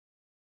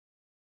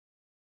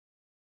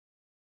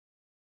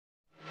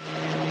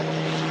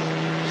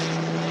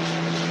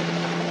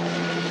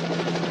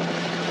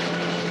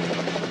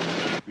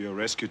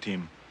rescue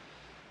team,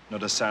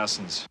 not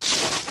assassins.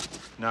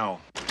 Now,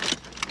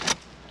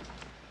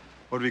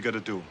 what do we gotta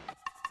do?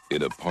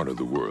 In a part of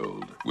the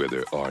world where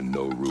there are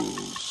no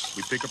rules.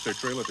 We pick up their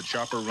trail at the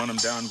chopper, run them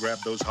down, grab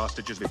those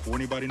hostages before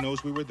anybody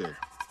knows we were there.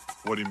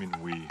 What do you mean,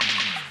 we?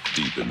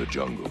 Deep in the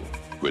jungle,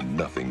 where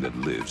nothing that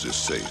lives is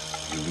safe.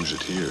 You lose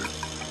it here,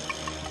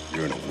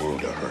 you're in a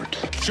world of hurt.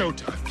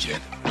 Showtime,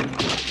 kid.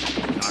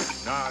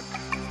 Knock, knock.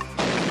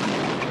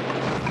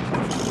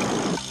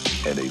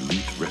 An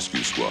elite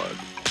rescue squad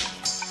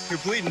You're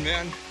bleeding,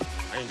 man.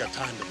 I ain't got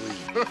time to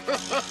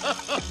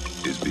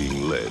bleed. is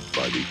being led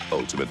by the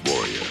ultimate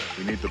warrior.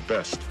 We need the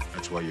best.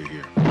 That's why you're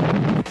here.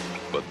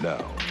 But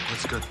now,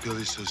 What's got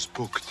Billy so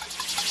spooked?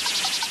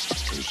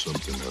 There's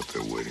something out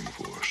there waiting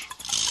for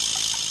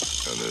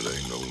us. And it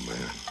ain't no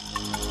man.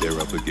 they're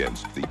up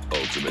against the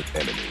ultimate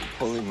enemy.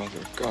 Holy Mother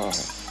of God.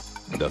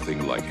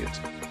 Nothing like it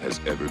has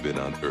ever been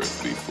on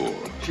Earth before.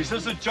 She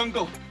says the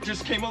jungle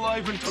just came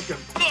alive and took him.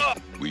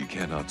 We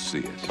cannot see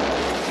it,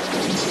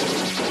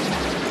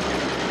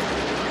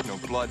 No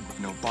blood,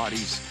 no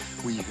bodies.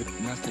 We hit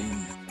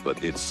nothing.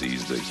 but it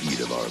sees the heat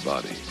of our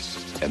bodies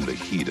and the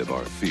heat of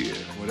our fear.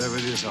 Whatever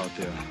it is out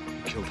there,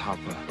 it killed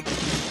Hopper.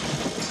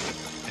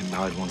 And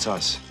now it wants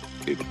us.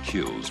 It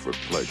kills for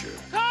pleasure.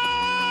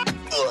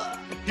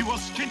 He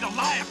was skinned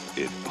alive.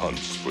 It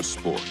hunts for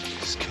sport.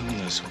 It's killing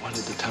us one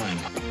at a time.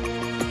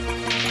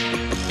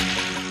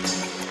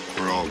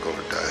 We're all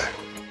gonna die.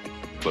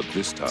 But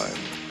this time,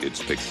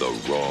 it's picked the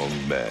wrong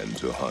man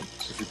to hunt.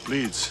 If it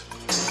bleeds,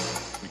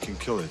 we can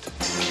kill it.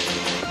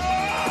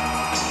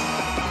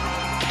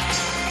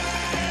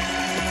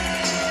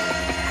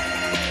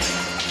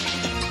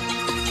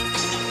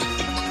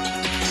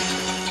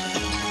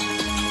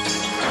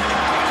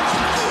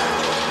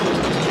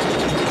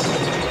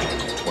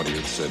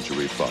 20th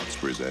Century Fox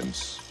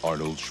presents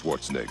Arnold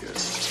Schwarzenegger.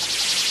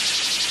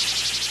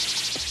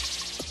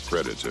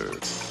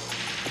 Predator.